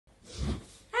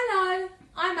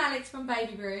Alex from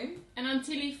Baby Room. And I'm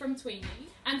Tilly from Tweenie.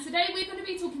 And today we're going to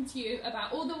be talking to you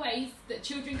about all the ways that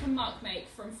children can mark make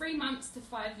from 3 months to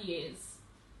 5 years.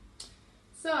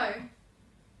 So,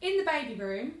 in the Baby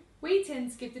Room, we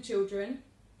tend to give the children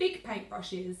big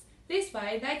paintbrushes. This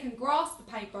way they can grasp the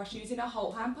paintbrush using a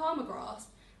whole hand palmer grasp.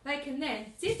 They can then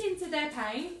dip into their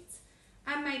paint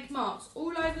and make marks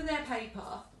all over their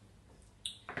paper.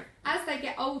 As they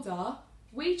get older,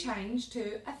 we change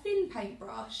to a thin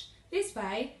paintbrush. This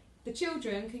way, the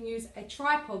children can use a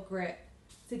tripod grip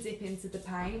to dip into the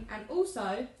paint and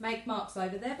also make marks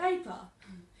over their paper.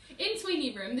 In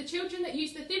Tweenie Room, the children that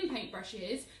use the thin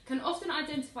paintbrushes can often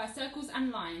identify circles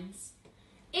and lines.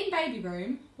 In Baby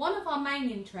Room, one of our main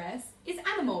interests is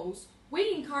animals.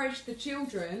 We encourage the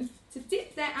children to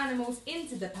dip their animals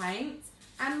into the paint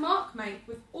and mark make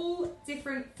with all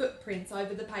different footprints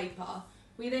over the paper.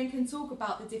 We then can talk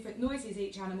about the different noises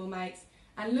each animal makes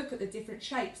and look at the different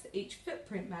shapes that each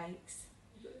footprint makes.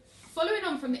 Following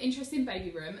on from the interest in Baby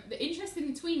Room, the interest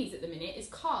in the Tweenies at the minute is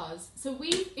cars. So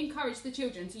we encourage the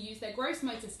children to use their gross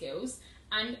motor skills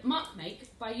and mark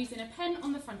make by using a pen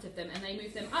on the front of them, and they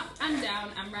move them up and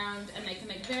down and round, and they can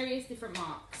make various different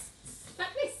marks.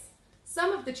 Like this.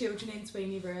 Some of the children in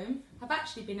Tweenie Room have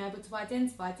actually been able to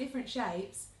identify different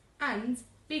shapes and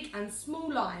big and small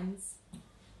lines.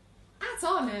 At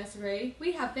our nursery,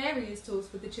 we have various tools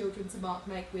for the children to mark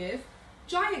make with,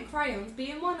 giant crayons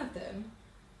being one of them.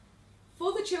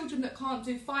 For the children that can't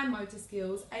do fine motor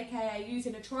skills, aka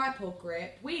using a tripod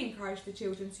grip, we encourage the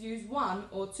children to use 1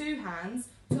 or 2 hands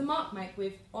to mark make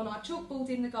with on our chalkboard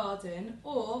in the garden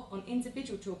or on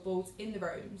individual chalkboards in the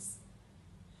rooms.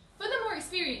 For the more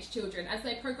experienced children, as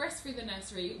they progress through the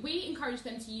nursery, we encourage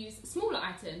them to use smaller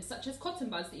items such as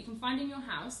cotton buds that you can find in your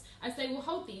house, as they will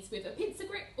hold these with a pincer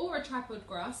grip or a tripod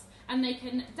grasp, and they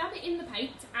can dab it in the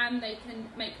paint and they can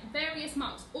make various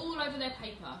marks all over their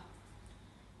paper.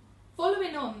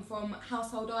 Following on from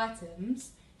household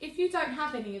items, if you don't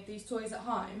have any of these toys at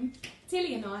home,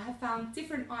 Tilly and I have found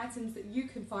different items that you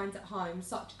can find at home,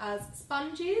 such as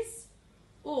sponges,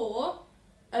 or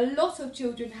a lot of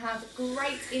children have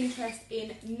great interest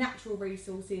in natural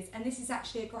resources, and this is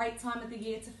actually a great time of the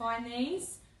year to find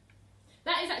these.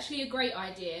 That is actually a great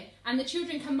idea, and the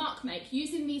children can mark make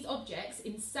using these objects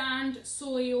in sand,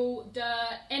 soil,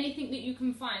 dirt, anything that you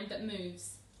can find that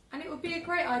moves. And it would be a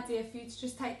great idea for you to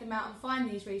just take them out and find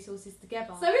these resources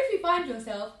together. So if you find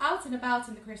yourself out and about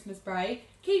in the Christmas break,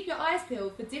 keep your eyes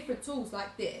peeled for different tools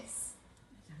like this.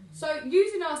 So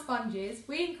using our sponges,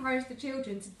 we encourage the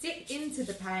children to dip into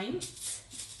the paint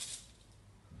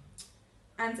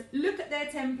and look at their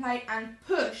template and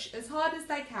push as hard as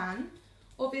they can.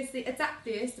 Obviously adapt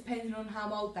this depending on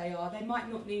how old they are. They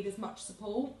might not need as much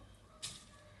support.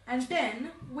 And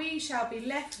then we shall be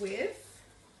left with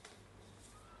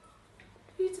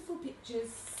beautiful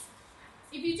pictures.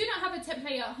 If you do not have a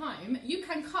template at home, you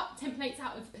can cut templates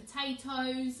out of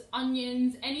potatoes,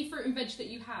 onions, any fruit and veg that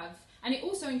you have. And it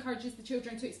also encourages the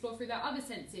children to explore through their other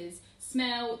senses: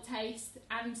 smell, taste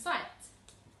and sight.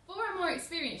 For our more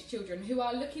experienced children who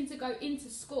are looking to go into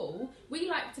school, we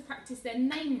like to practice their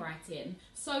name writing.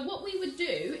 So what we would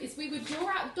do is we would draw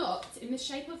out dots in the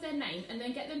shape of their name and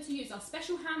then get them to use our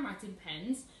special handwriting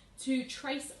pens to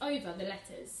trace over the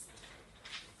letters.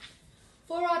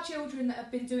 For our children that have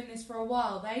been doing this for a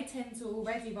while, they tend to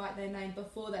already write their name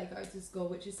before they go to school,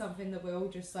 which is something that we're all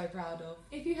just so proud of.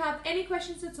 If you have any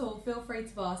questions at all, feel free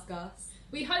to ask us.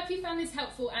 We hope you found this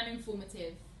helpful and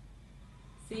informative.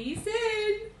 See you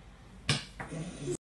soon!